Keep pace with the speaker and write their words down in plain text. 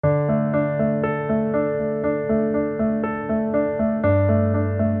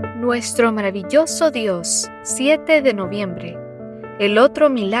Nuestro maravilloso Dios, 7 de noviembre. El otro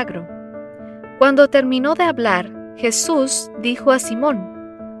milagro. Cuando terminó de hablar, Jesús dijo a Simón: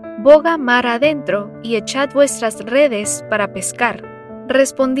 «Boga mar adentro y echad vuestras redes para pescar».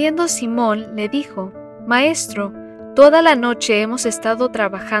 Respondiendo Simón le dijo: «Maestro, toda la noche hemos estado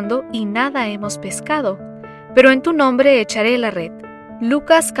trabajando y nada hemos pescado, pero en tu nombre echaré la red».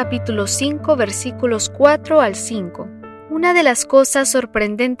 Lucas capítulo 5 versículos 4 al 5. Una de las cosas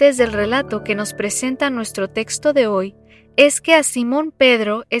sorprendentes del relato que nos presenta nuestro texto de hoy es que a Simón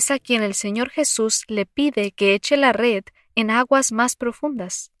Pedro es a quien el Señor Jesús le pide que eche la red en aguas más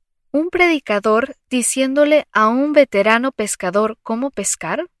profundas. ¿Un predicador diciéndole a un veterano pescador cómo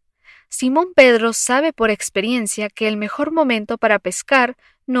pescar? Simón Pedro sabe por experiencia que el mejor momento para pescar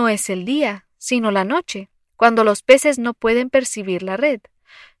no es el día, sino la noche, cuando los peces no pueden percibir la red.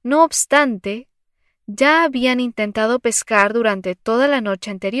 No obstante, ya habían intentado pescar durante toda la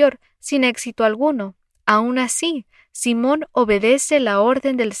noche anterior, sin éxito alguno. Aún así, Simón obedece la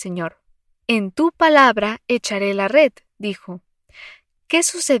orden del Señor. «En tu palabra echaré la red», dijo. ¿Qué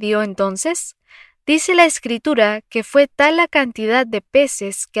sucedió entonces? Dice la Escritura que fue tal la cantidad de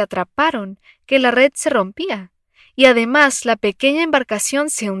peces que atraparon que la red se rompía, y además la pequeña embarcación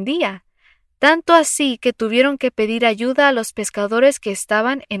se hundía, tanto así que tuvieron que pedir ayuda a los pescadores que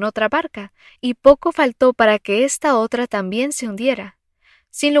estaban en otra barca, y poco faltó para que esta otra también se hundiera.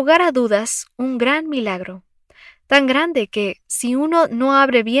 Sin lugar a dudas, un gran milagro. Tan grande que, si uno no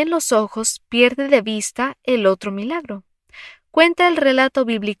abre bien los ojos, pierde de vista el otro milagro. Cuenta el relato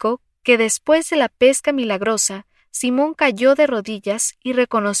bíblico que después de la pesca milagrosa, Simón cayó de rodillas y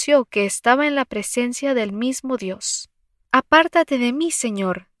reconoció que estaba en la presencia del mismo Dios. «Apártate de mí,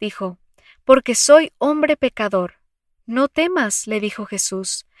 Señor», dijo, «porque soy hombre pecador». «No temas», le dijo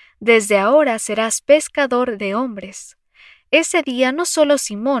Jesús, «desde ahora serás pescador de hombres». Ese día no solo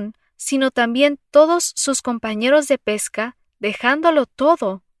Simón, sino también todos sus compañeros de pesca, dejándolo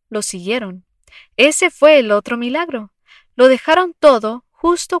todo, lo siguieron. Ese fue el otro milagro. Lo dejaron todo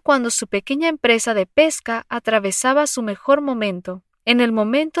justo cuando su pequeña empresa de pesca atravesaba su mejor momento. En el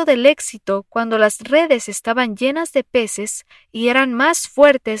momento del éxito, cuando las redes estaban llenas de peces y eran más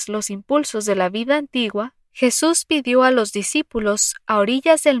fuertes los impulsos de la vida antigua, Jesús pidió a los discípulos a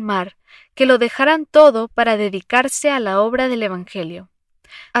orillas del mar que lo dejaran todo para dedicarse a la obra del Evangelio.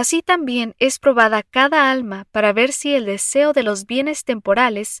 Así también es probada cada alma para ver si el deseo de los bienes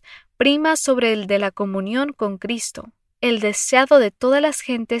temporales prima sobre el de la comunión con Cristo. El deseado de todas las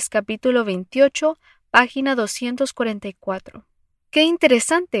gentes, capítulo 28, página 244. ¡Qué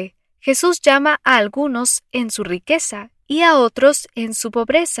interesante! Jesús llama a algunos en su riqueza y a otros en su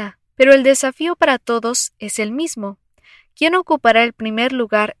pobreza, pero el desafío para todos es el mismo. ¿Quién ocupará el primer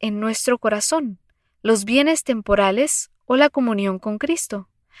lugar en nuestro corazón? ¿Los bienes temporales o la comunión con Cristo?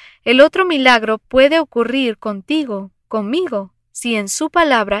 El otro milagro puede ocurrir contigo, conmigo, si en su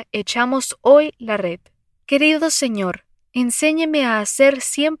palabra echamos hoy la red. Querido Señor, enséñeme a hacer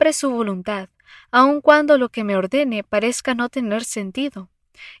siempre su voluntad, aun cuando lo que me ordene parezca no tener sentido,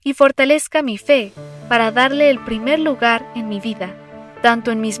 y fortalezca mi fe para darle el primer lugar en mi vida,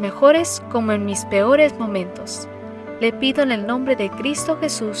 tanto en mis mejores como en mis peores momentos. Le pido en el nombre de Cristo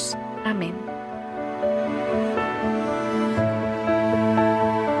Jesús. Amén.